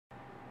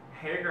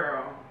Hey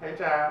girl. Hey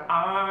child.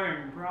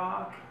 I'm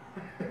Brock.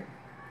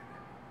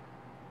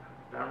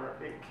 I'm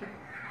Rafik.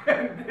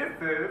 And this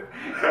is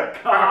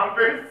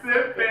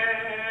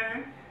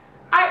Conversippin.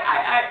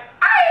 I.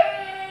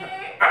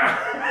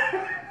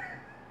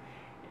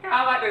 Yeah,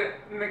 I like to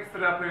mix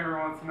it up every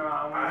once in a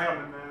while when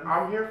something is.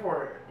 I'm here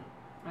for it.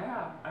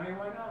 Yeah, I mean,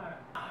 why not?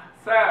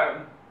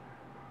 So,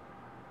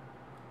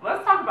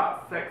 let's talk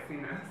about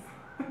sexiness.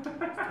 Let's talk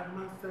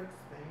about sex,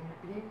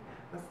 baby.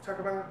 Let's talk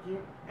about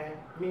you and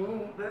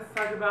me. Let's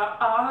talk about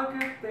all the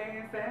good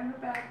things and the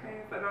bad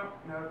things. I don't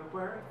know the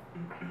words.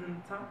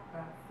 Talk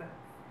about sex.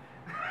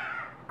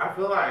 I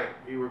feel like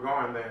you were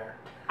going there.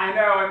 I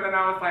know, and then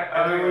I was like,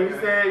 oh. And then when you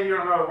said you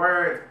don't know the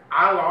words,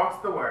 I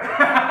lost the words.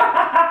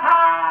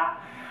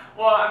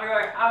 Well, I mean,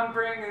 like, I'm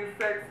bringing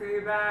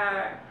sexy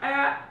back.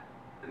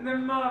 The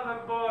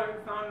mother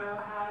boys don't know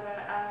how to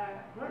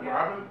act. What, Yeah.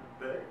 Robin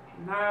Thicke?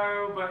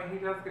 No, but he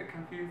does get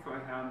confused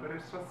with him, but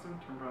it's Justin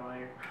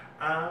Timberlake.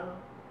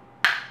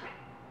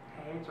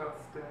 Hey,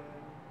 Justin.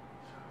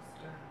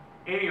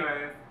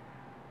 Anyways,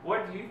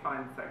 what do you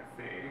find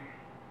sexy?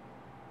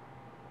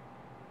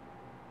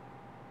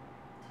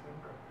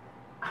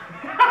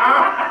 Sorry,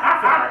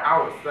 I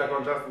was stuck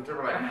on Justin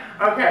Timberlake.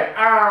 Okay,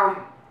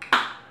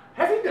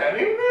 has he done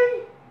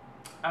anything?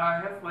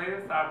 His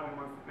latest album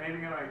was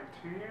maybe like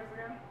 2 years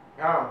ago.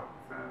 Oh.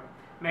 So,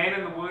 Man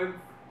in the Woods,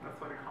 that's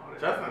what he called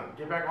it. Justin,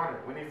 get back on it.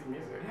 We need some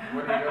music.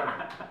 What are you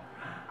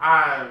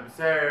doing?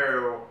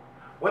 So,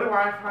 what do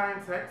I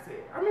find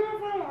sexy? I mean, I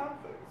find a lot of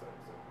things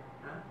sexy.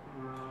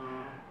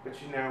 But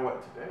you know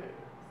what today is?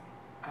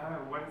 Oh,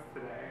 what is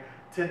today?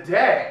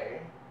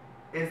 Today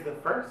is the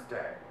first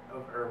day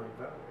of early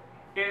voting.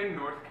 In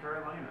North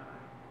Carolina.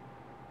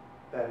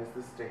 That is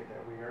the state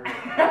that we are in.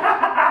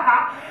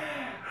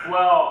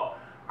 Well,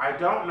 I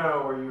don't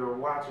know where you are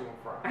watching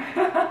from,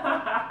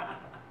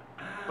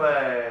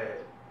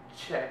 but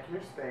check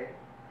your state,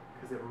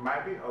 because it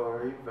might be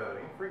early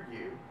voting for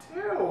you too.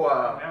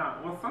 Yeah,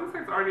 well, some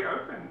states already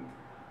opened,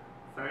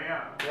 so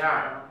yeah.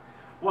 Yeah.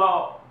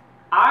 Well,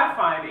 I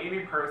find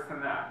any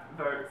person that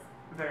votes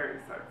very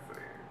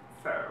sexy.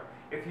 So,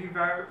 if you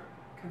vote,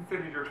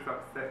 consider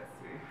yourself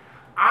sexy.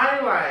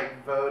 I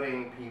like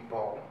voting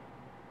people,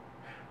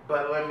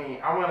 but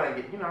I want to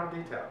get,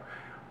 detail.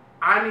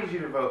 I need you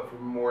to vote for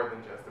more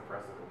than just the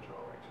presidential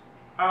election.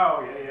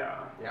 Oh,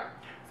 yeah. Yeah.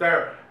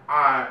 So,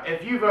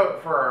 if you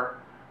vote for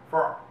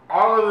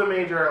all of the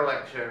major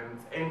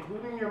elections,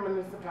 including your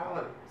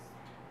municipalities,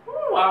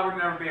 Ooh, I would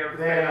never be able to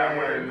say that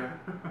word.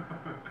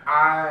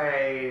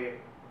 I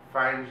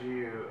find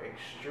you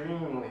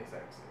extremely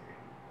sexy.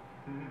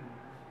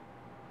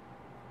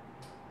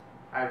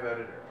 I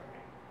voted early.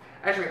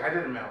 Actually, I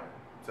didn't mail in.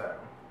 So,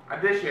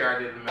 this year I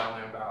did a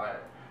mail-in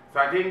ballot. So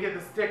I didn't get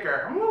the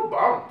sticker. I'm a little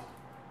bummed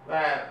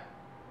that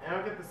I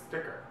don't get the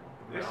sticker.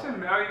 They should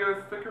mail you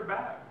a sticker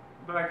back.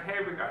 Be like,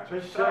 hey, we got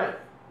your stuff.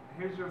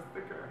 Here's your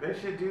sticker. They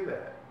should do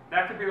that.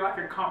 That could be like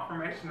a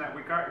confirmation that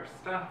we got your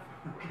stuff.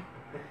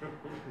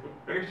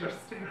 Here's your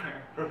sticker.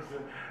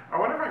 I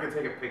wonder if I could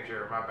take a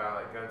picture of my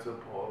ballot, go to the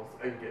polls,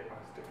 and get my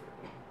sticker.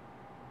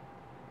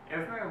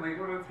 Isn't it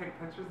illegal to take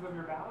pictures of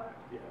your ballot?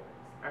 Yeah.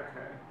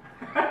 Okay.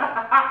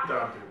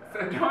 Don't do that. So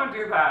don't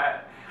do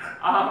that.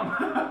 I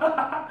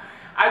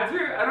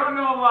don't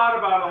know a lot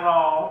about the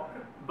law,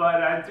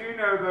 but I do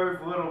know those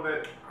little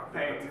bit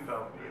things. That's a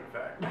felony, in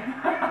fact.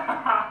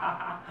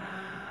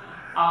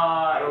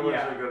 I don't want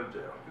you to go to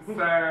jail. So,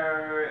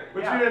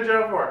 what you in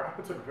jail for?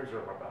 I took a picture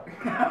of my ballot.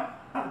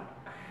 I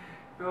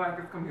feel like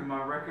it's gonna be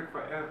my record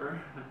forever.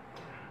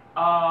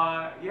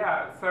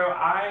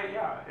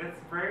 It's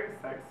very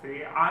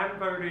sexy. I'm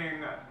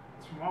voting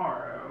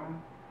tomorrow,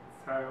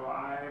 so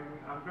I'm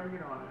gonna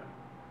get on it.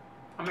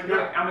 I'm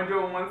gonna do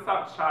a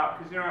one-stop shop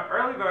because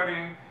early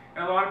voting,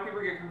 and a lot of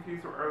people get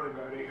confused with early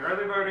voting.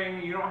 Early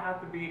voting, you don't have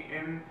to be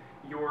in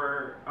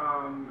your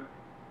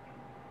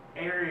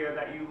area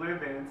that you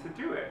live in to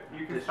do it.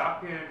 You can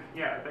stop in.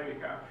 Yeah, there you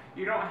go.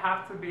 You don't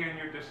have to be in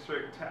your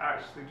district to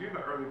actually do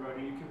the early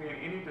voting. You can be in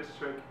any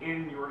district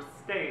in your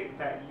state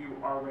that you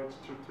are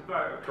registered to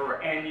vote.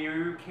 Correct. And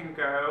you can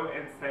go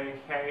and say,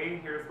 hey,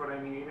 here's what I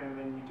need, and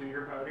then you do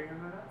your voting,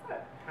 and then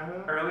that's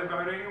it. Early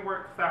voting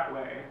works that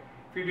way.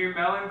 If you do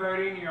mail-in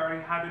voting, you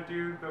already had to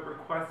do the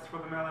request for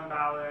the mail-in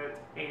ballot,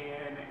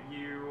 and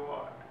you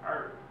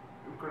are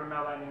going to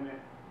mail that in.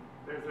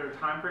 Is there a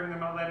time frame to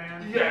mail that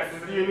in? Yes,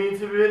 you need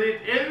to put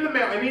it in the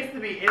mail. It needs to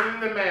be in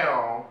the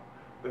mail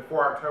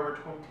before October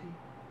 20th.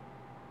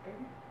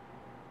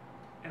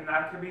 And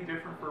that could be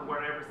different for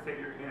whatever state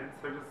you're in,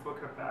 so just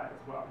look at that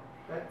as well.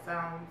 That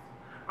sounds...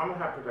 I'm going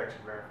to have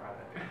production verify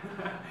that.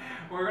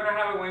 We're going to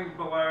have a link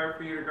below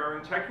for you to go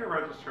and check your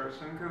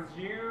registration, because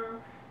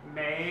you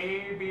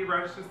may be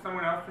registered with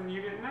someone else and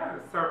you didn't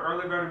know. So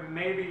early voting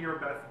may be your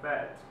best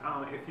bet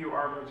if you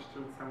are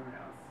registered with someone else.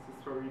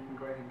 So you can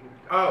go ahead and get it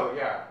done. Oh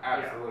yeah,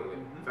 absolutely.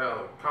 Yeah.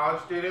 So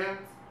college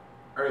students,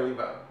 early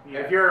vote.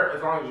 Yes.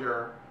 As long as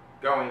you're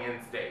going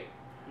in state.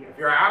 Yes. If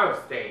you're out of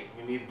state,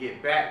 you need to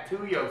get back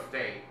to your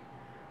state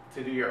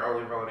to do your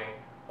early voting,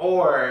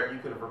 or you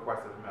could have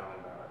requested a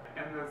mail-in ballot.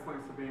 and those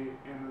links will be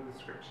in the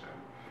description.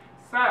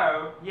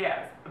 So,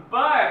 yes,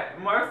 but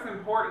most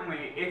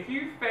importantly, if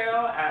you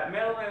fail at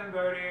mail-in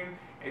voting,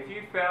 if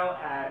you fail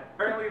at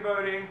early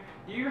voting,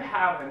 you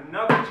have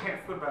another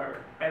chance to vote.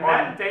 And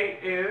that date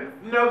is?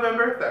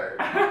 November 3rd.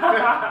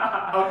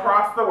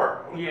 Across the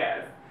world.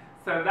 Yes.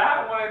 So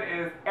that one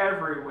is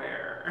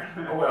everywhere.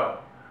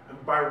 Well,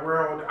 by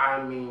world,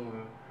 I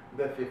mean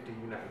the 50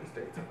 United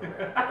States of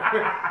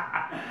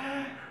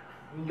America.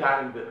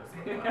 Not in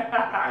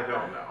Venezuela. I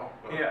don't know.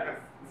 Yes.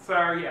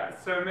 So, yeah.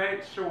 So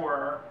make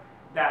sure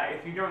that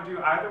if you don't do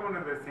either one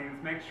of those things,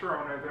 make sure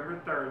on November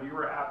 3rd you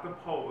are at the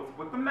polls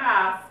with the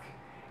mask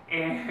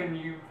and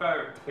you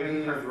vote.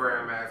 Please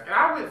wear a mask. And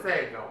I would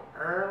say go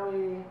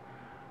early.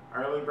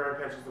 Early bird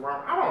catches the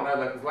worm. I don't know,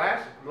 like,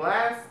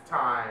 last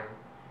time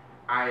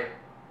I'm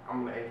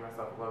gonna age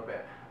myself a little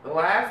bit. The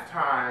last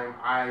time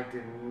I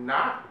did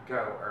not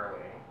go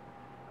early,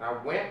 and I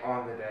went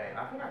on the day, and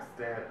I think I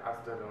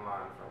stood in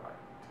line for like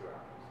 2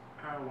 hours.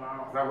 Oh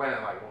wow. 'Cause I went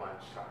at like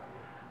lunchtime.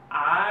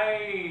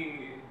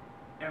 I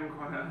am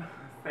gonna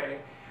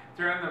say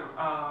during the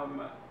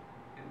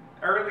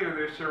earlier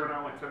this year when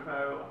I went to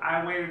vote,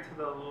 I waited to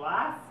the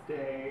last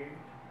day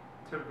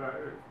to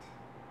vote,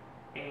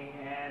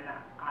 and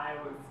I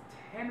was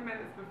 10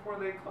 minutes before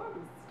they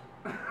closed.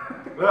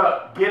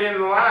 Look, get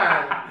in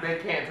line. They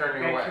can't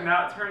turn you away. They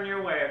cannot turn you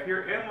away. If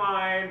you're in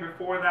line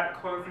before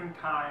that closing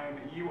time,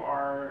 you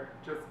are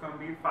just gonna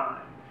be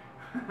fine.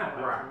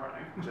 Right.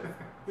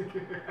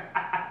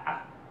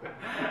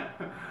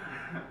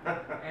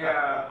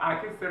 Yeah, I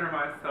consider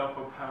myself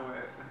a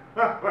poet.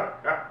 Oh my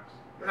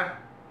gosh.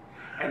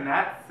 And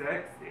that's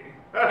sexy.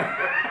 But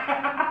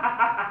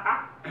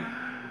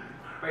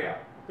yeah.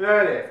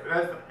 There it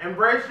is.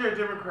 Embrace your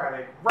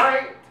democratic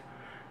right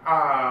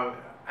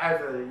as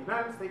a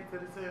United States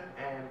citizen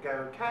and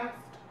go cast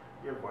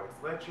your voice.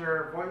 Let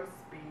your voice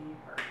be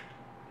heard.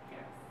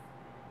 Yes.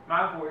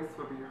 My voice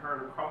will be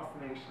heard across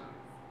nations.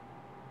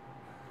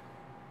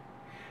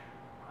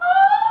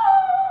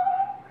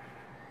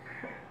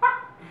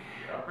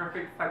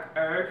 Perfect. Like,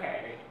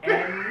 okay.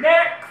 And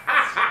next.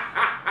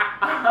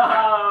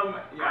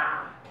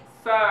 Yeah.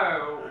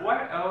 So,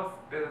 what else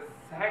is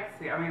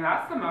sexy? I mean,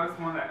 that's the most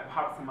one that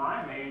pops in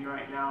my mind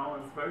right now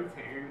is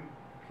voting.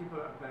 People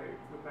that vote,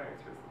 the voters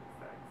are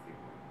sexy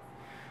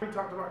ones. We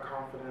talked about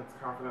confidence.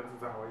 Confidence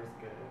is always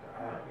good.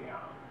 Yeah.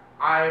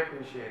 I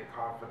appreciate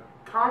confidence.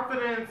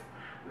 Confidence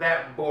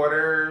that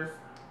borders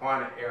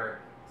on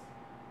arrogance.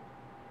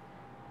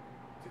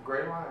 It's a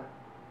great line.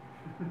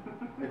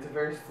 It's a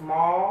very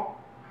small,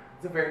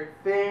 it's a very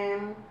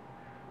thin,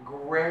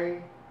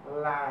 gray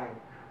line.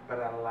 But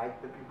I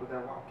like the people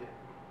that walk it.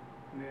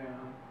 Yeah.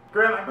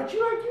 Girl, but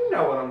you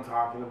know what I'm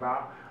talking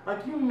about.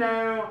 Like, you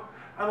know,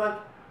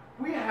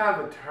 we have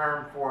a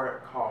term for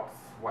it called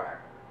swagger.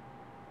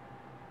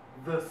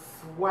 The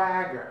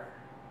swagger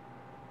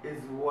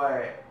is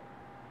what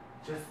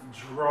just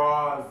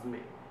draws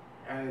me.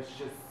 And it's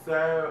just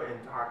so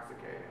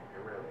intoxicating.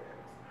 It really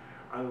is.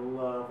 I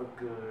love a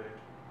good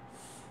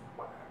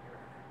swagger.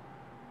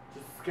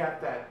 Just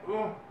got that,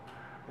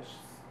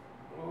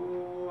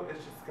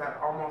 it's just got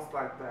almost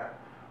like that,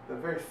 the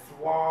very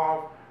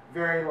suave,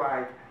 very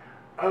like,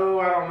 oh,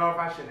 I don't know if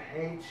I should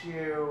hate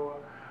you,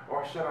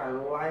 or should I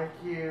like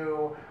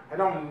you, I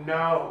don't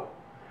know.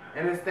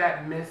 And it's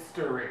that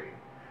mystery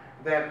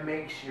that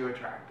makes you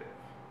attractive.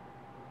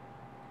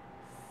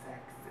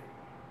 Sexy.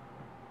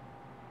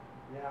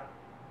 Yeah.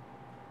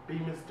 Be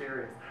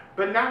mysterious.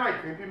 But not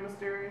like creepy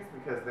mysterious,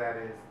 because that's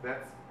a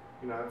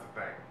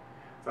thing.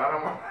 So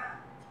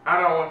I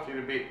don't want you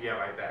to be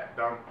like that.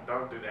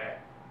 Don't do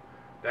that.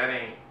 That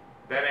ain't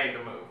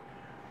the move.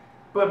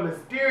 But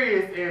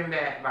mysterious in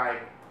that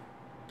like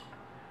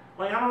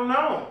I don't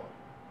know.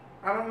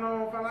 I don't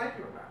know if I like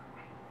you or not.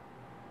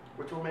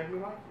 Which will make me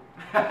like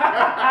you.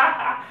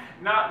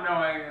 Not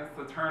knowing is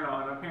the turn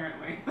on,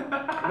 apparently.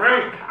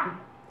 Right.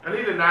 I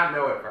need to not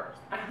know it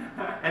first.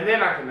 And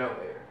then I can know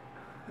later.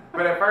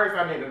 But at first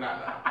I need to not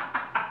know.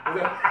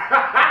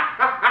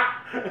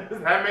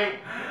 Does that make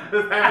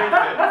sense?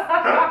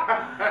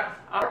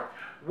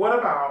 What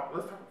about,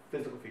 let's talk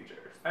physical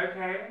features.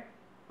 Okay,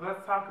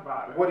 let's talk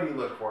about it. What do you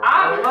look for?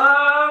 I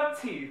love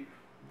teeth.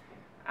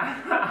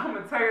 I'm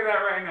going to tell you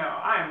that right now.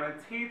 I am a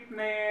teeth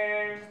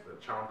man. The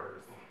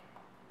chompers.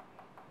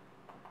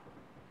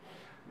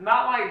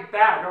 Not like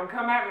that. Don't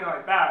come at me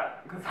like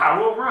that, because I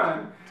will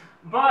run.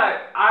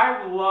 But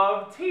I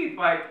love teeth.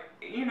 Like,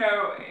 you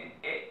know, and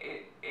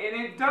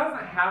it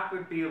doesn't have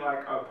to be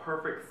like a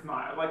perfect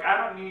smile. Like, I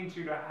don't need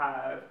you to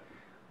have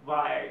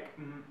like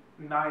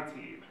my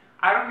teeth.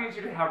 I don't need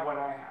you to have what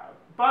I have.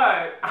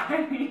 But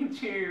I need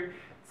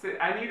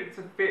it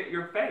to fit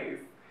your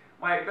face.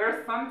 Like,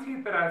 there's some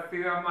teeth that I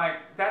see, I'm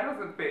like, that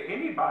doesn't fit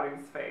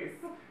anybody's face.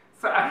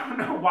 So I don't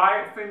know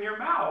why it's in your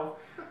mouth.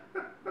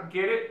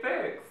 Get it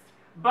fixed.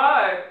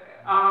 But,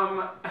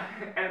 and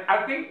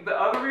I think the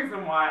other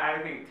reason why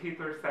I think teeth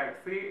are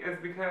sexy is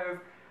because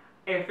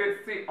if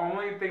it's the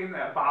only thing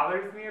that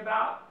bothers me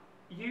about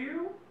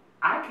you,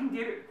 I can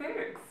get it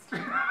fixed.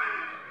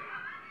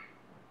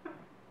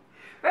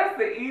 That's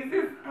the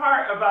easiest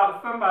part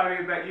about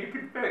somebody that you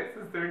can fix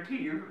is their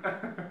teeth.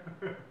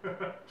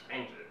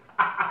 Change it.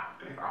 I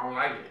don't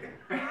like it.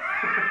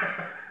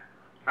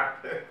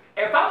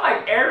 If I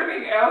like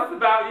everything else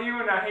about you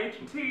and I hate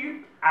your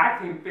teeth, I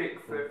can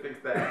fix it.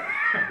 Fix that.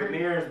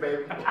 Veneers,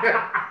 baby.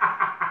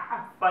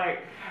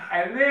 Like,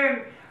 and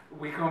then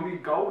we gonna be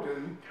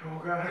golden.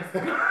 Oh God.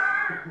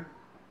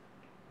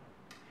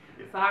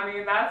 So I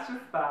mean, that's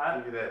just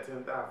that. Give you that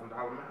 $10,000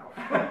 mouth.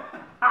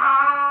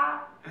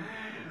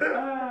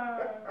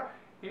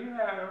 You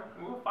know,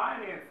 we'll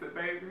finance it,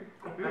 baby.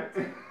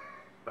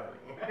 Funny.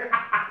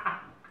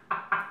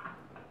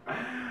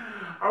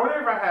 I wonder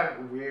if I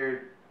have weird.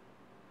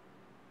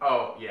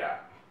 Oh yeah.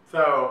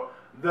 So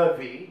the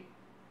V.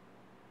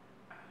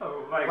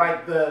 Oh,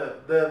 like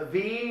the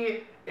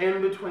V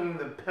in between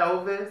the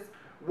pelvis,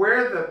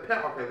 where the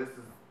okay, this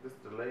is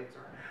the legs,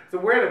 right? So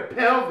where the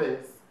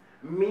pelvis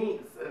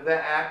meets the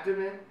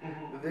abdomen,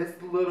 this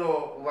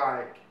little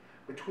like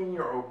between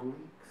your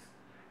obliques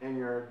and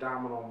your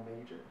abdominal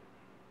major.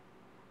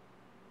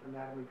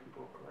 Anatomy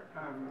people correct.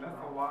 That's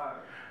a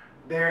lot.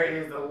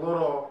 There's a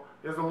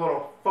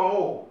little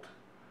fold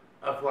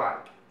of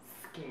like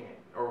skin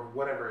or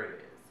whatever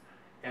it is,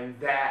 and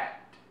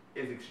that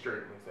is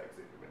extremely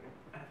sexy to me.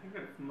 I think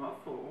it's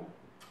muscle.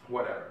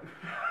 Whatever.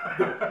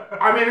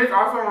 I mean, it's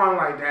also on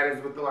like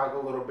daddies with like a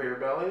little bare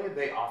belly.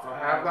 They also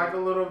have like a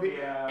little V.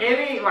 Yeah.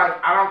 Any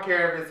like I don't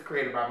care if it's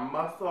created by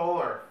muscle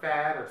or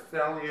fat or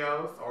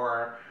cellulose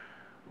or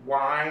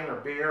wine or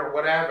beer or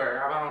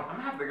whatever. I'm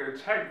gonna have to go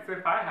check to see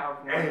if I have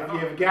one. And if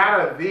you've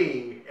got a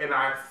V and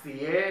I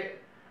see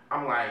it,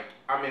 I'm like,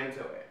 I'm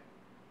into it.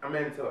 I'm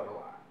into it a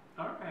lot.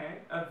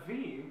 Alright, a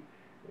V.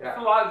 Yeah. It's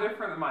a lot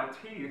different than my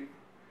teeth.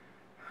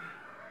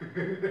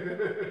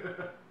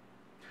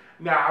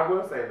 Now I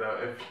will say though,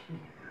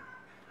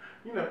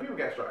 if people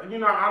get strong. I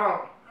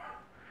love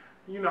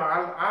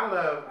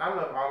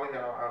all of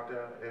y'all out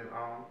there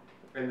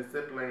in the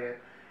SIP land,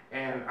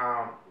 and I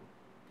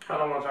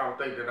don't want y'all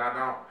to think that I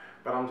don't,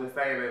 but I'm just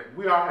saying that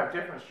we all have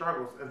different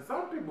struggles, and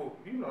some people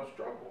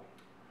struggle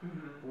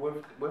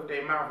with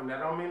their mouth, and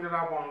that don't mean that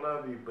I won't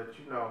love you, but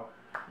you know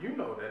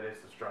that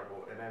it's a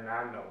struggle, and then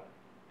I know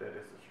that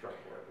it's a struggle.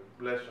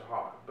 Bless your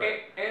heart.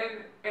 But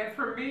and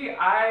for me,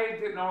 I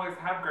didn't always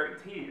have great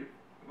teeth.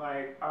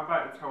 Like, I'm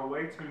about to tell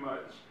way too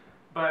much.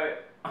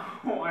 But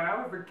when I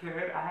was a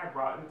kid, I had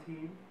rotten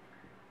teeth.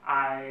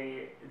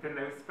 The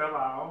nose fell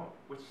out,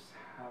 which,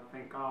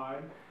 thank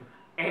God.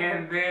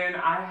 And then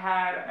I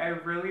had a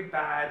really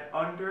bad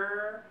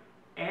under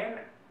and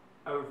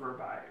over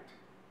bite.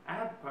 I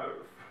had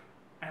both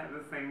at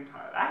the same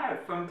time. I had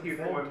some teeth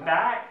going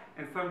back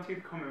and some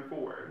teeth coming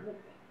forward.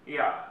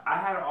 Yeah, I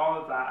had all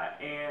of that,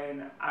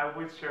 and I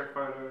would share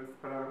photos,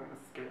 but I don't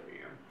want to scare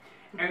you.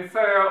 And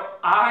so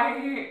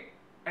I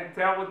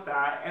dealt with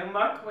that, and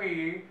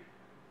luckily,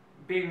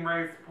 being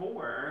raised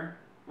poor,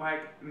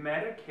 like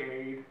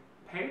Medicaid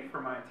paid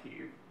for my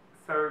teeth.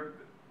 So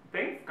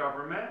thanks,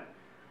 government,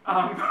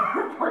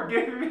 for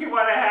giving me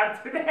what I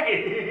have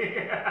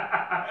today.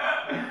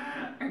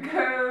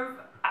 Because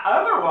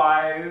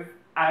otherwise,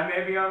 I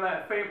may be on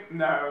that same.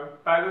 No,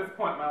 by this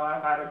point in my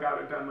life, I'd have got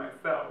it done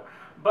myself.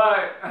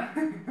 But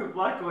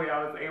luckily,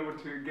 I was able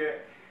to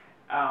get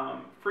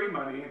free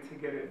money to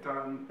get it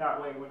done that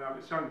way when I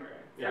was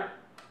younger. Yeah.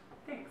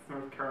 Thanks,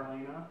 North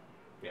Carolina.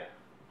 Yeah.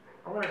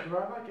 Alright, do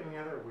I like any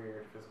other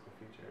weird physical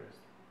features?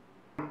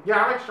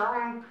 Yeah, I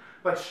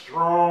like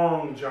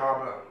strong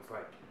jawbones,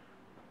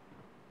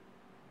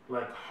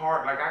 like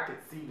hard, like I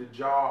could see the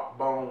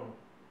jawbone,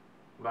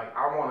 like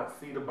I want to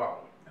see the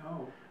bone.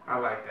 Oh. I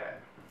like that.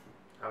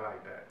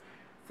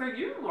 So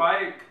you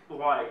like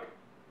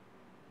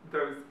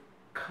those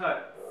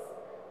cuts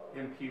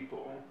in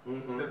people,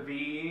 the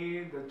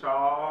V, the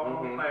jaw,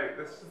 like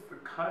it's just the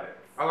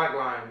cuts. I like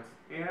lines.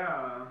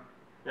 Yeah.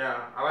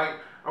 Yeah, I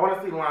want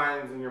to see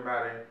lines in your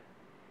body.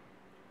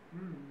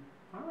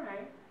 All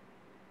right.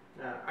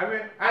 Yeah, I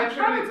mean, I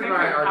attribute it to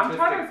my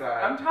artistic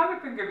side. I'm trying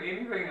to think of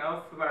anything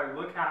else that I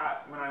look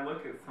at when I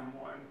look at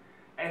someone.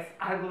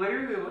 I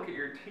literally look at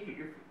your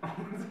teeth.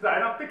 I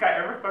don't think I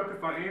ever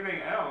focus on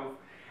anything else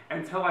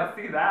until I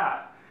see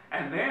that.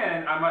 And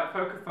then I might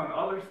focus on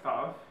other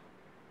stuff.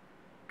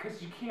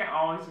 Because you can't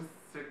always just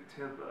stick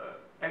to the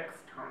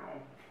external.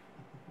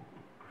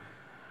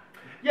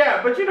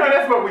 Yeah, but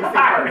that's what we see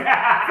first.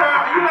 So,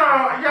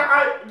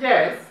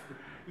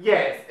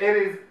 yes, it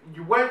is.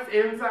 What's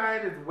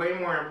inside is way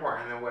more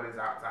important than what is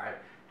outside.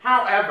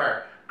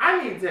 However,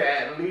 I need to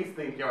at least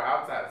think your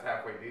outside is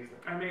halfway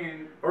decent. I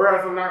mean, or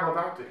else I'm not gonna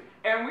talk to you.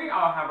 And we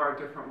all have our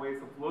different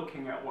ways of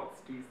looking at what's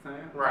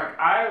decent. Right. Like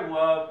I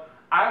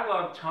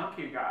love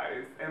chunky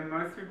guys, and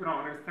most people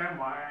don't understand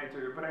why I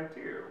do, but I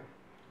do.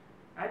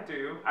 I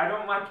do. I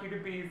don't like you to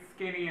be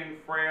skinny and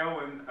frail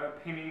and a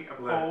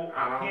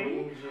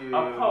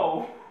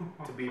pole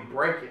to be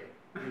breaking.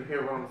 You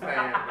hear what I'm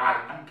saying? Like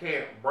you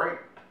can't break.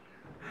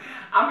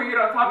 I'm gonna get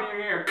on top of your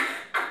ear.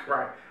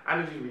 Right. I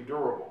need you to be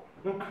durable.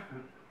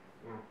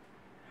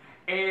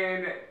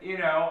 And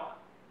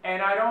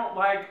and I don't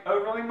like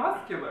overly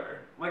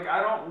muscular. Like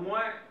I don't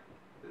want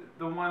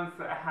the ones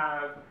that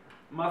have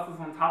muscles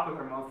on top of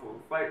their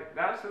muscles. Like,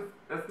 that's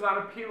not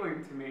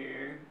appealing to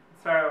me.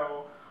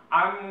 So,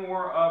 I'm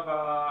more of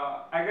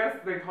a, I guess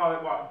they call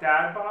it what,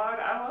 dad bod?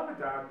 I love a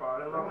dad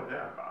bod. I love a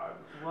dad bod.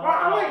 Well,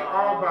 I like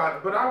all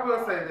bods, but I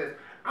will say this.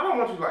 I don't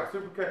want you like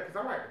super cut,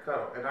 because I like to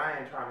cuddle, and I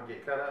ain't trying to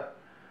get cut up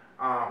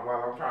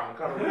while I'm trying to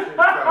cuddle with you.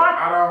 So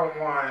I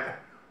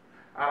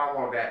don't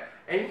want that.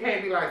 And you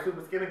can't be like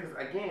super skinny, because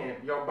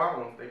again, your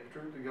bones, they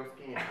protrude through your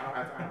skin. I don't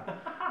have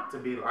time to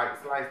be like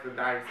sliced and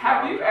diced.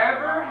 Have you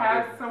ever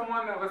had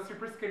someone that was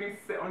super skinny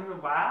sit on your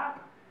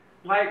lap?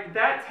 Like,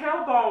 that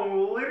tailbone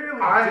will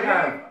literally I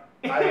have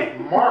a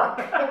mark.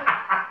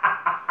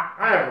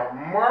 I have a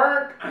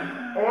mark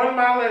on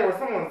my leg where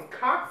someone's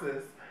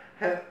coccyx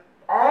has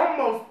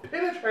almost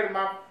penetrated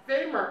my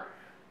femur,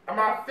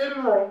 my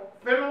femoral,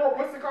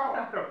 what's it called?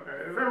 I don't know.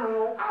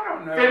 Femoral. I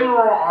don't know.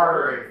 Femoral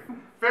artery.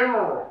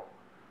 Femoral.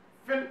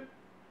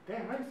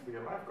 Damn, I used to be a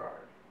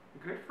lifeguard.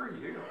 Good for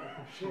you.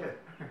 Shit.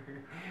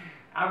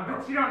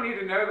 But you don't need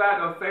to know that.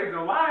 It'll save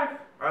your life.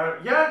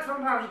 Yeah,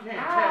 sometimes you can't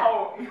check.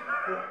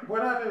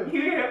 What'd I do?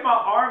 You hit my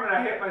arm and I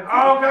hit my teeth.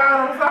 Oh,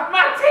 God, I'm sorry.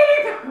 My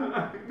teeth!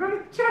 Let me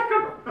check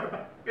them.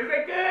 Is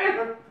it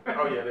good?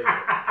 Oh, yeah, they good.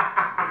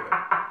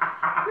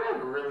 You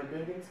have a really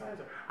big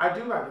incisor. I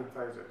do like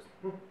incisors.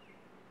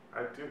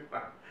 I do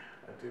like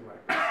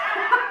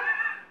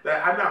that.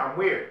 I know, I'm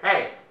weird.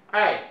 Hey,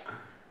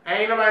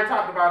 ain't nobody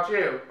talked about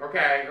you,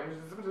 okay? I'm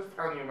just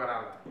telling you what I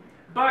like.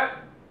 But,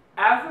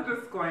 as a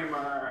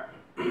disclaimer,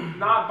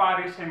 not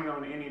body shaming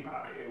on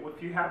anybody.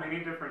 If you have any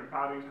different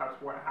body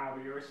types, what have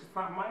you, it's just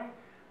not my.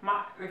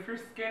 If you're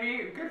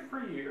skinny, good for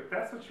you. If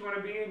that's what you want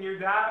to be and you're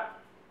that,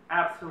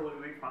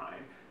 absolutely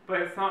fine.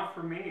 But it's not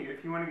for me.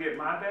 If you want to get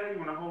my belly, you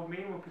want to hold me,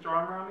 you want to put your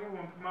arm around me, you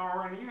want to put my arm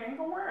around you, it ain't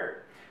gonna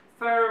work.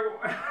 So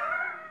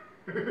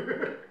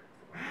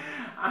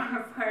I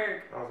was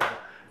like.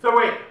 So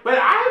wait, but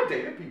I have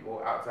dated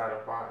people outside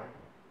of mine.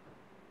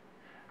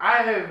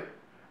 I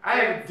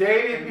have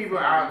dated people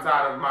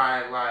outside of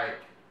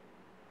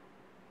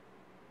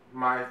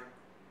my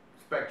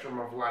spectrum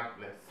of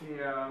likeness.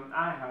 Yeah,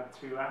 I had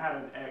to. I had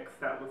an ex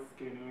that was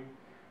skinny.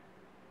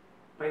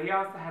 But he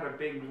also had a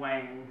big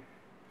wang.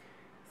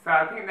 So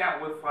I think that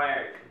was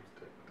like,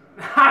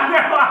 I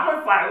know, I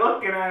was like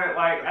looking at it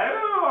like,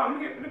 oh, I'm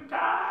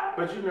hypnotized.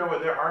 But you know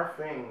what, there are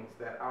things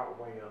that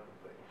outweigh other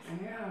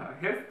things. Yeah,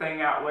 his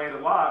thing outweighed a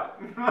lot.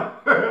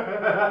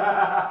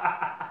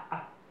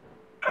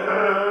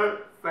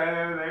 So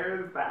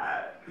there's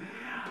that.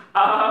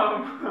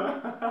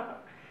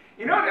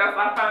 You know what else I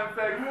find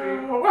sexy?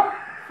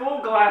 Full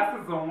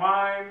glasses of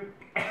wine.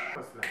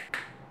 What's that?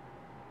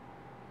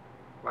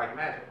 Like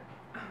magic.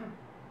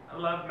 I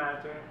love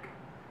magic.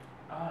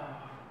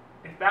 Oh,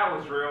 if that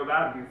was real,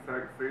 that'd be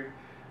sexy.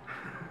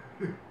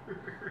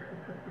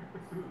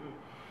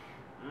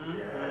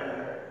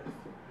 Yes.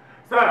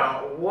 So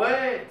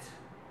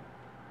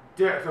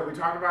so we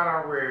talked about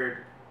our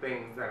weird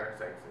things that are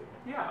sexy.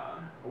 Yeah.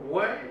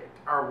 What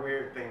are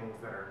weird things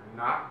that are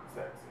not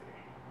sexy?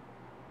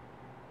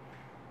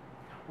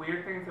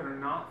 Weird things that are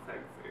not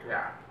sexy.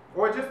 Yeah.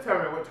 Or just tell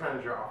me what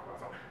turns you off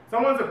about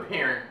someone's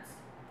appearance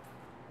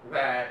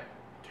that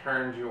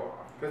turns you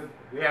off. Because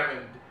we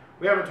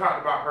haven't talked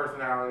about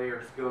personality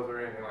or skills or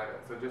anything like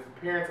that. So just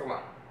appearance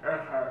alone.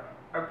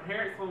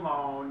 Appearance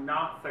alone,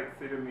 not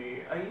sexy to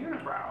me. A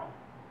unibrow.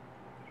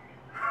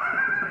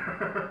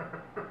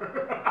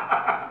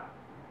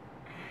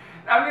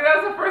 I mean,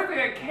 that's the first thing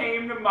that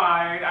came to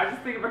mind. I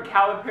just think of a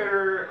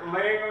caterpillar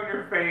laying on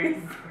your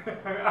face.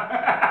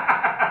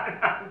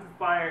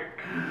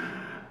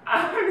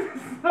 I'm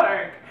just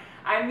like,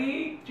 I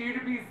need you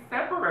to be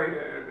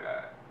separated.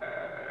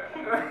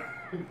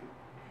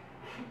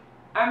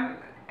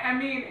 I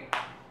mean,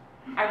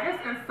 I guess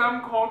in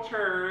some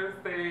cultures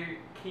they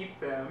keep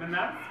them, and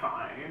that's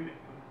fine.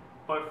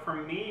 But for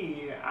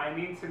me, I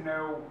need to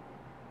know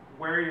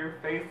where your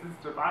face is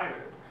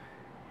divided.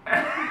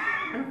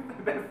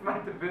 That's my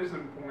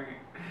division point.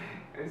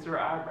 It's your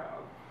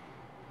eyebrows.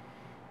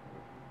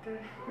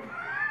 This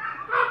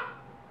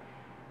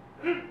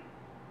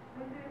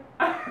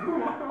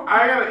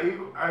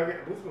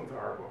one's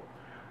horrible.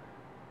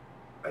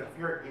 If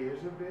your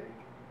ears are big.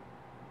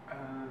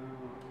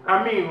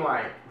 I mean,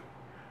 like,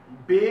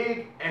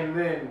 big and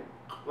then,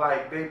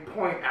 like, they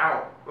point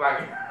out.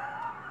 Like,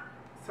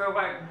 so,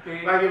 like,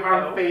 big. Like, if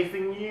I'm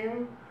facing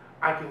you,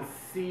 I can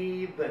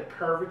see the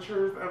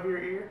curvatures of your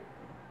ear.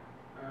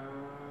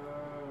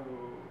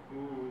 Oh,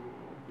 ooh.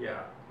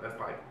 Yeah, that's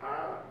like,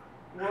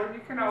 Well,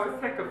 you can always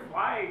take a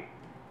flight.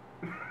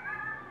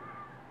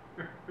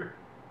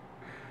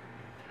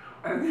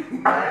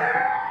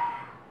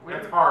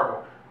 It's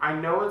horrible. I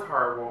know it's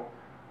horrible,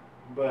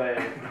 but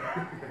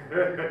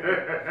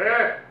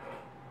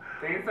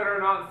things that are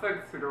not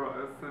sexy to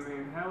us. I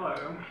mean,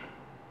 hello.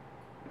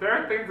 There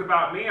are things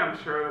about me, I'm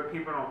sure, that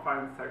people don't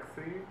find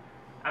sexy.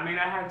 I mean,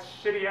 I had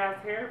shitty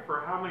ass hair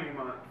for how many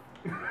months?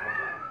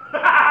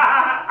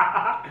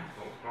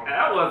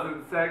 That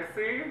wasn't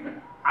sexy.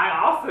 I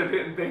also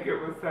didn't think it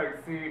was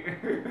sexy.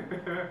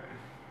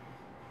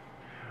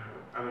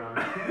 I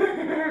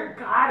know.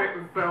 God, it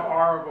was so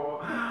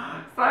horrible.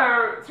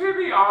 So, to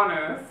be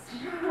honest,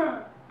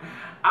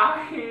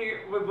 I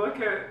would look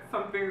at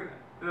something,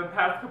 the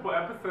past couple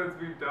episodes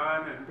we've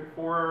done, and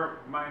before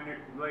my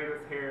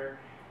latest hair,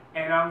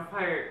 and I was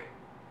like,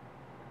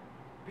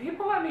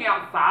 people let me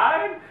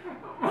outside?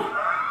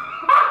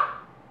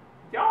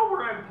 Y'all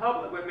were in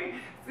public with me?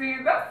 See,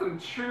 that's some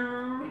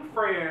true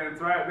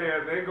friends right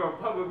there. They go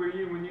public with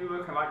you when you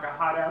looking like a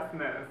hot ass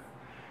mess.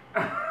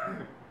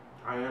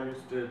 I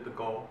understood the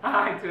goal.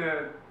 I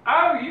did.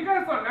 Oh, you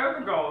guys don't know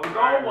the goal.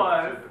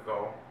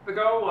 The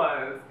goal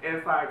was,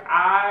 it's like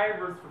I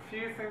was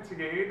refusing to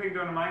get anything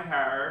done to my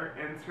hair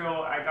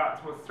until I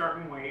got to a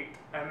certain weight,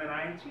 and then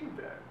I achieved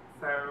it.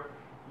 So,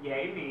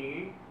 yay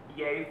me,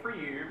 yay for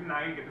you.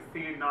 Now you get to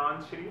see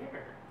non-shitty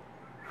hair.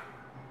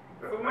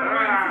 It's a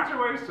win-win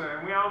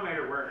situation. We all made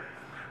it work.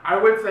 I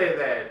would say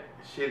that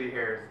shitty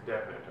hair is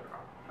definitely a turn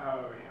off.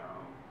 Oh, yeah.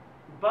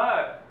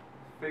 But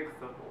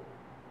fixable.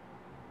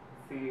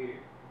 See,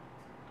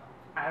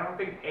 I don't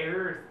think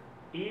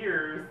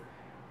ears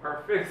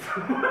are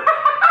fixable.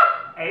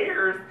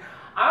 Ears?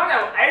 I don't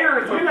know.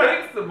 Ears are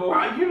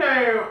fixable. You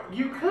know,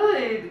 you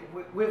could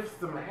with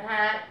some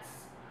hats.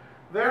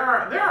 There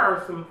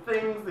are some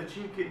things that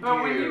you could do.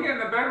 But when you get in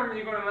the bedroom,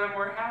 you're gonna let them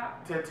wear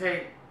hats. To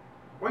take.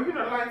 Well, you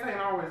know, the lights ain't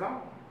always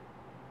on.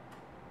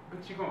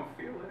 But you're gonna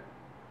feel it.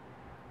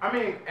 I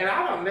mean, and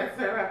I don't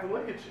necessarily have to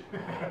look at you.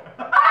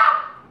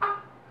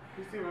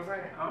 You see what I'm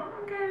saying? Oh,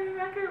 okay,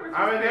 I get what you're saying. I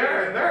mean,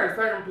 there are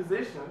certain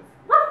positions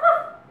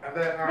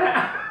that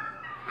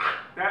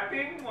that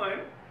being one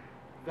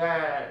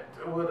that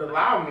would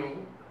allow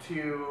me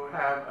to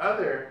have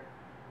other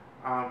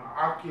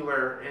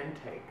ocular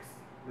intakes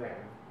than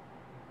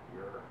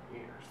your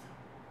ears.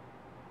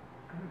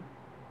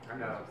 I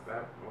know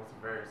that was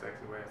a very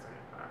sexy way of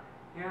saying that.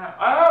 Yeah.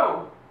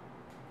 Oh.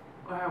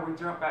 Wow, we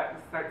jump back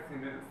to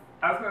sexiness.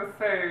 I was gonna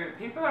say,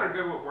 people that are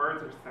good with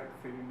words are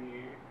sexy to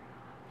me.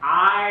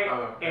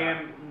 I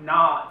am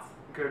not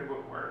good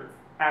with words,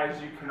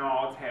 as you can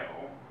all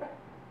tell.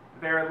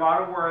 There are a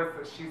lot of words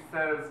that she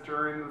says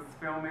during this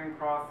filming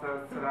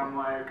process that I'm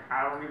like,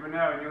 I don't even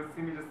know, and you'll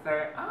see me just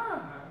say,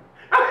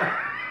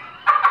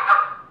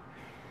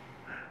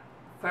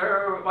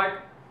 So,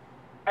 like,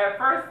 at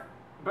first,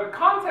 but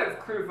context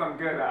clues I'm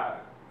good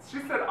at. She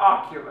said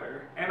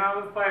ocular, and I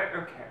was like,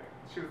 okay.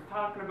 She was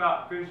talking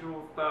about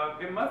visual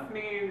stuff. It must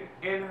mean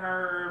in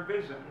her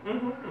vision.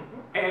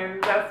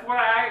 And that's what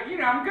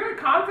I'm good at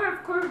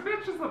context clues.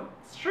 Bitch is a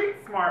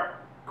street smart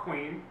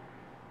queen.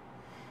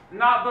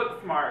 Not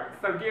book smart,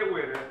 so get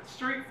with it.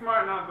 Street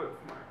smart, not book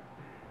smart.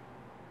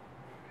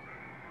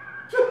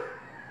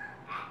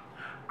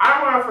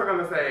 I'm also going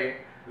to say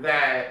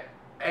that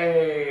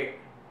a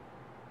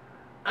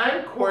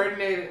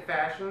uncoordinated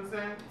fashion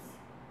sense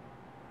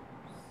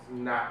is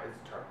not as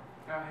tough.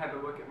 I had to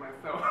look at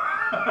myself.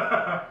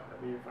 I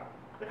mean, you're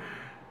fine.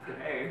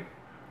 Today.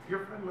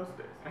 You're fine most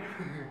days.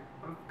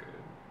 That's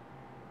good.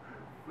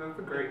 That's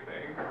a great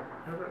thing.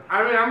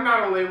 I mean, I'm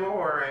not a label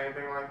whore or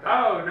anything like that.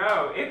 Oh,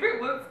 no. If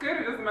it looks good,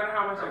 it doesn't matter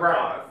how much it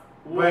costs.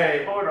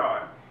 Wait. Hold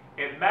on.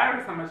 It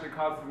matters how much it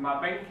costs because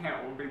my bank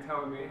account will be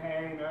telling me,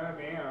 hey, no,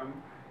 damn,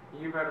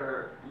 you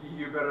better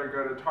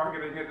go to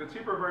Target and get the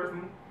cheaper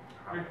version.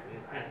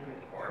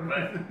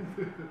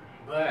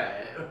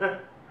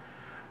 But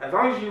as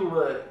long as you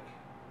look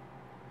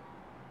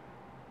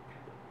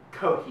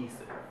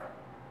cohesive,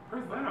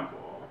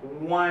 presentable,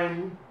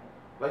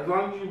 as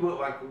long as you look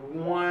like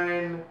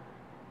one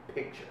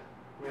picture,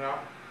 you know,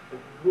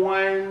 like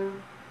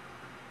one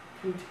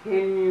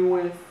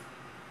continuous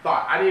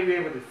thought. I need to be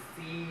able to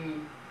see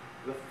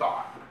the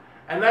thought.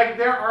 And like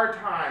there are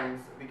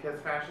times, because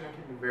fashion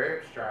can be very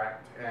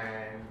abstract,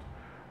 and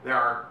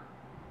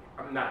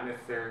I'm not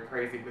necessarily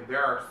crazy, but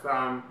there are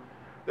some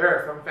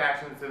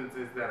fashion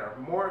senses that are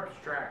more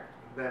abstract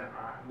than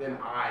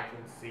I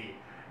can see,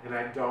 and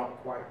I don't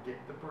quite get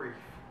the brief.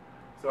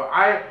 So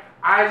I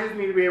just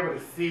need to be able to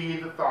see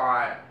the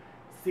thought,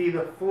 see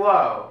the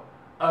flow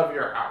of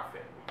your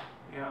outfit.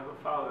 Yeah, the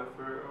follow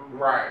through.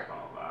 Right.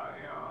 All that,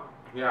 yeah.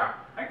 Yeah.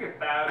 I get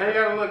that. And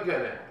you gotta look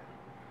good in it.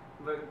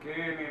 Look good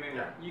in it.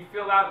 Yeah. You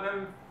fill out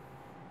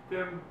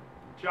them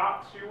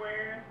jocks you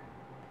wear?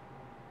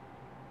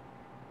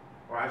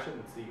 Well, I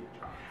shouldn't see your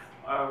jocks.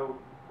 Oh,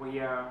 well,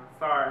 yeah.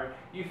 Sorry.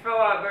 You fill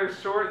out those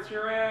shorts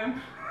you're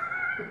in?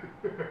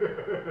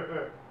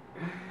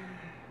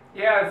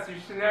 Yes, you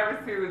should never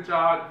see the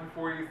jock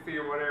before you see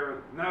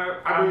whatever. No.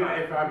 I mean,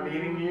 if I'm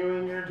meeting you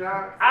in your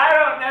jocks, I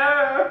don't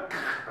know.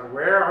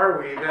 Where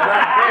are we that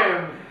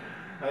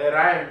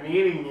I am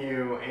meeting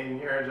you in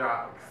your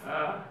jocks?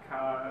 Oh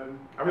God.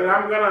 I mean,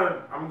 I'm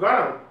gonna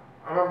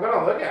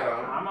look at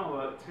them. I'm gonna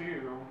look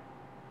too.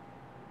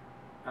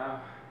 I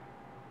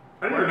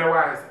don't even know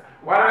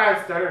why did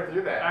I stutter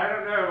through that? I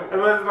don't know. It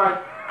was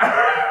like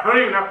I don't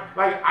even know.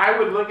 Like I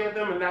would look at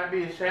them and not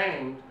be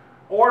ashamed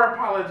or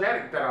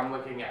apologetic that I'm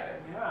looking at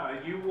it. Yeah,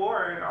 you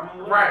wore it. I'm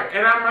gonna look. Right,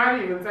 and I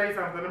might even say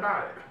something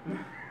about it.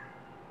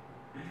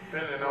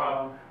 Depending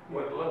on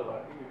what it looked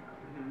like.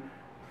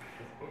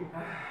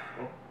 Yeah.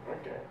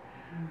 Okay.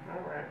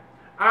 All right.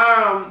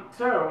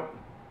 So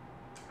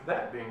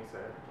that being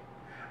said,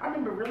 I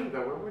mean, but really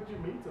though, where would you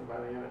meet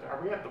somebody in it? Are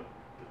we at the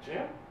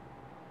gym?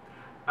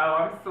 Oh,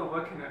 I'm still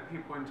looking at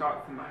people and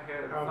jocks in my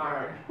head.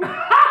 Sorry. Okay.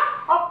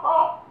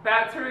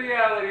 Back to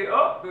reality.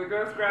 Oh, there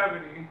goes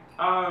gravity.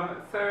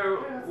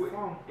 So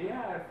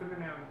Yeah, it's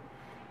Eminem.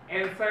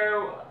 And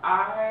so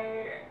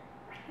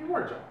you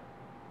were job.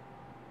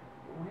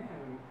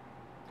 when?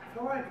 I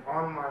feel like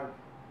on like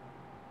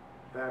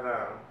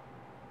that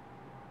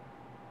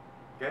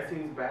Guess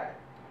He's Back.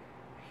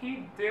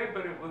 He did,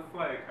 but it was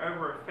like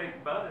over a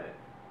fake butt.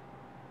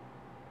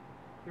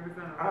 He was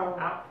in an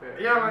outfit.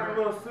 Yeah, like a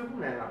little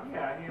Superman outfit.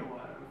 Yeah, he was.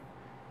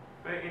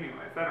 But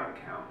anyways, that don't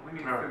count. We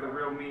need to see the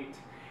real meat.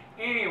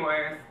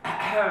 Anyways,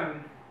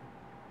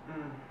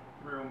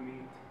 real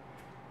meat.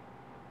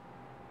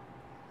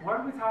 What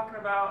are we talking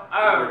about?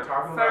 Oh, we're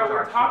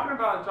talking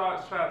about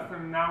jock straps,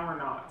 and now we're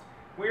not.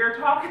 We are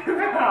talking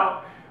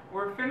about,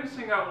 we're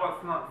finishing up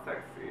what's not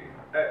sexy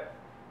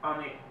on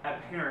the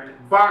appearance.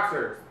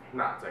 Boxers,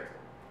 not sexy.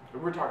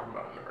 We're talking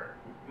about underwear.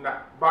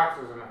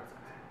 Boxers are not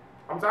sexy.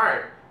 I'm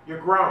sorry.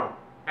 You're grown.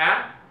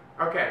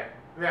 Okay.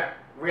 Yeah.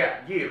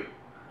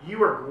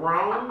 You are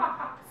grown.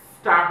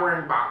 Stop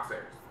wearing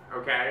boxers.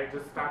 Okay?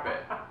 Just stop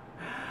it.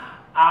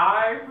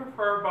 I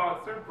prefer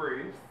boxer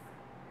briefs.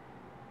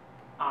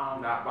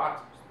 Not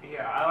boxers.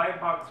 Yeah, I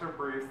like boxer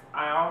briefs.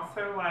 I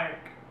also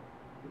like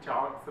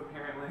jogs,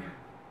 apparently.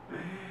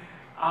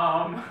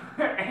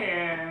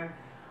 And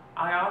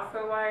I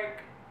also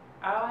like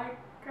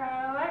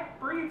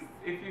briefs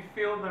if you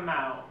feel them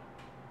out.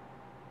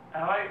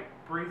 I like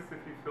briefs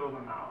if you feel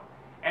them out.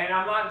 And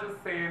I'm not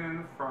just saying in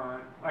the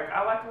front. Like,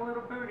 I like a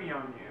little booty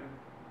on you.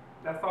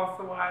 That's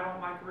also why I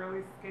don't like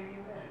really skinny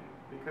men,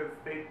 because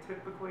they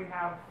typically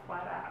have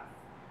flat ass.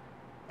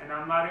 And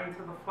I'm not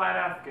into the flat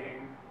ass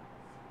game.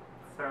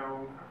 So,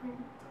 I mean,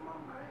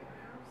 someone might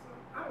have some.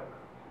 I don't know.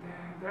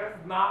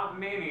 There's not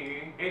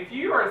many. If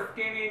you are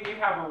skinny and you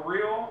have a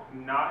real,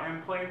 not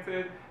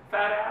implanted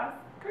fat ass,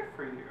 good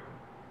for you.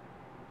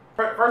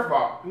 First of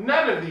all,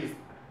 none of these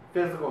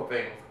physical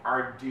things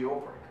are deal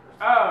breakers.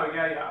 Oh,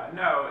 yeah.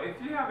 No, if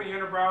you have a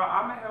unibrow,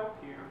 I'm going to help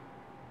you.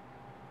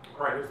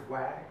 Right, there's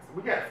wax.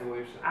 We got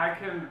solutions.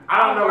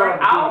 I'll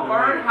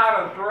learn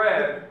how to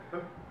thread.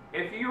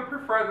 If you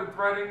prefer the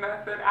threading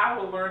method, I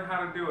will learn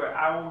how to do it.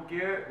 I will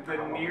get the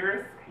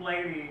nearest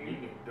lady You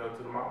can go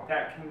to the mall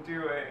that can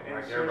do it, and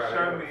like she'll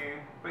show me.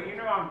 But you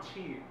know I'm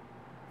cheap.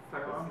 So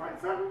it's like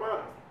 $7.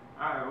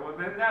 Alright, well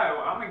then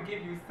no, I'm gonna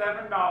give you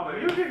 $7.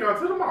 You can go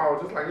to the mall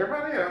just like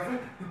everybody else.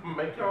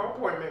 Make your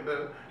appointment,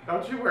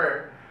 don't you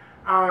worry.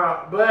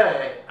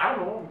 But I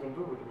don't know what we're gonna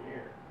do with them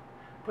here.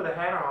 Put a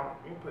hat on.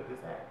 You can put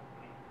this hat.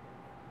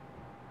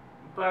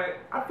 But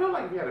I feel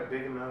like we had a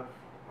big enough,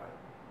 like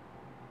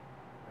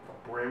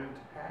a brimmed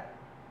hat,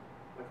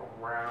 like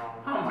a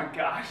round. Oh my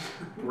gosh.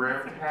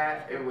 Brimmed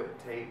hat. It would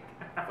take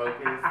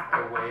focus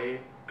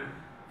away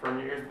from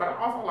your ears, but I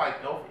also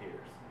like elf ears.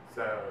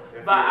 So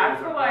if your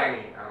ears are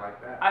pointy, I like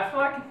that. I feel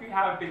like if you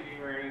have big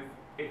ears,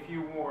 if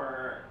you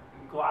wore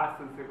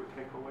glasses, it would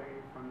take away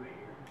from the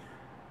ears.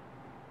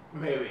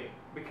 Maybe.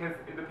 Because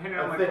depending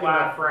on the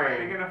glass,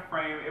 big enough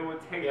frame, it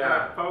would take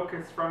the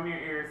focus from your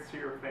ears to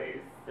your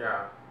face.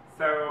 Yeah.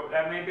 So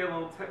that may be a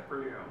little tip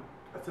for you.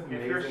 That's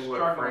amazing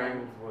what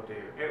frames will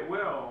do. It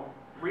will.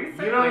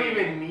 Recently, you don't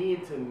even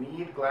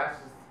need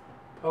glasses.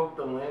 Poke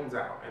the lens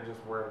out and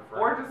just wear the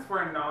frame. Or just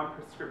wear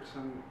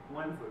non-prescription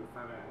lenses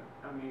in it.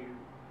 I mean.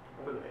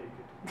 But yeah, you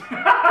could.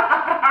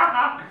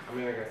 I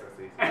mean, I guess that's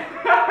easy.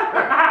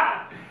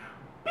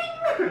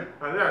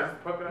 Oh, yeah,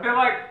 just poke it out. They're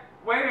like,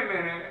 wait a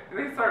minute.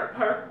 They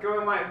start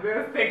going like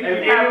this, thinking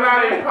if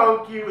anybody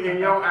poke you in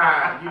your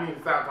eye, you need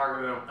to stop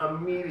talking to them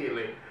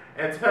immediately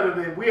and tell them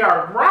that we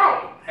are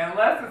wrong.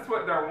 Unless it's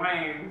with their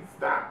wings.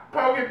 Stop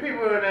poking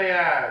people in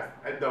their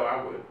eyes. Though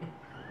I would.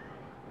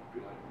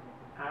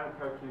 I would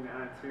poke you in the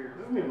eye too.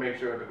 Just need to make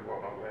sure that it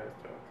wasn't no glass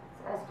jokes.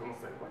 I was gonna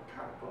say, what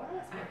kind of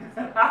glass?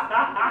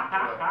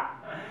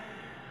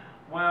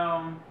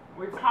 Well,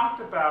 we've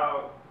talked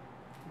about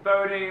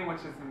voting, which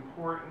is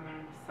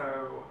important.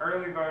 So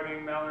early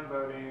voting, mail-in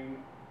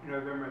voting,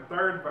 November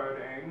 3rd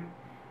voting,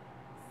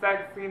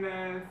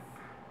 sexiness,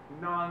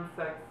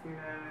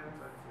 non-sexiness.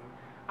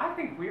 I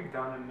think we've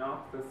done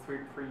enough this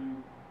week for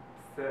you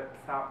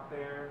sips out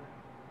there.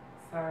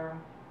 So,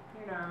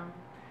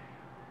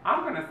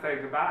 I'm gonna say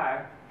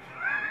goodbye.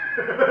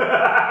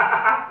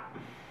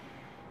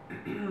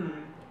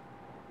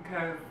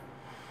 Because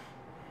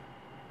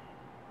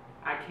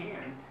I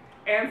can.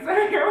 And so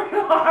here we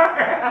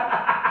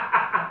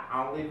are.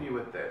 I'll leave you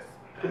with this.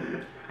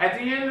 At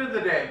the end of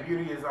the day,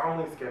 beauty is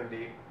only skin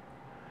deep.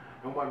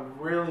 And what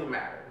really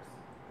matters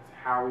is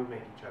how we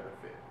make each other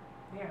fit.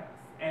 Yes.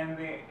 And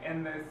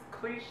as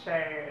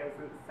cliche as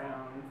it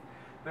sounds,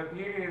 the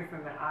beauty is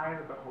in the eye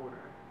of the beholder.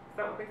 Is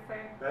that what they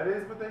say? That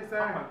is what they say.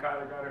 Oh my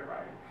God, I got it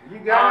right. You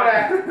got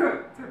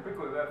it.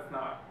 Typically, that's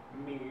not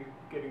me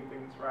getting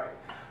things right.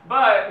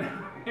 But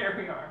here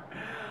we are.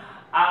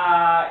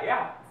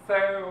 Yeah.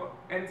 So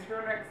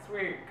until next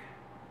week,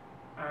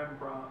 I'm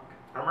Bronk.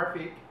 I'm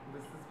Rafiq.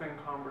 This has been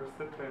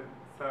Conversippin.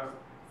 So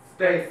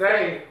stay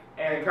safe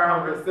and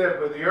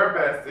conversip with your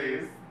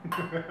besties.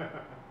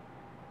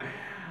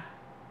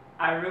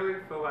 I really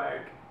feel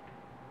like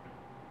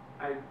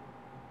I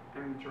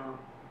am drunk.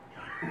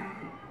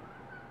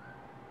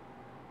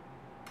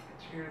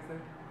 Cheers,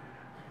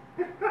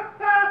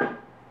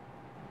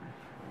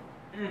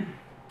 everyone.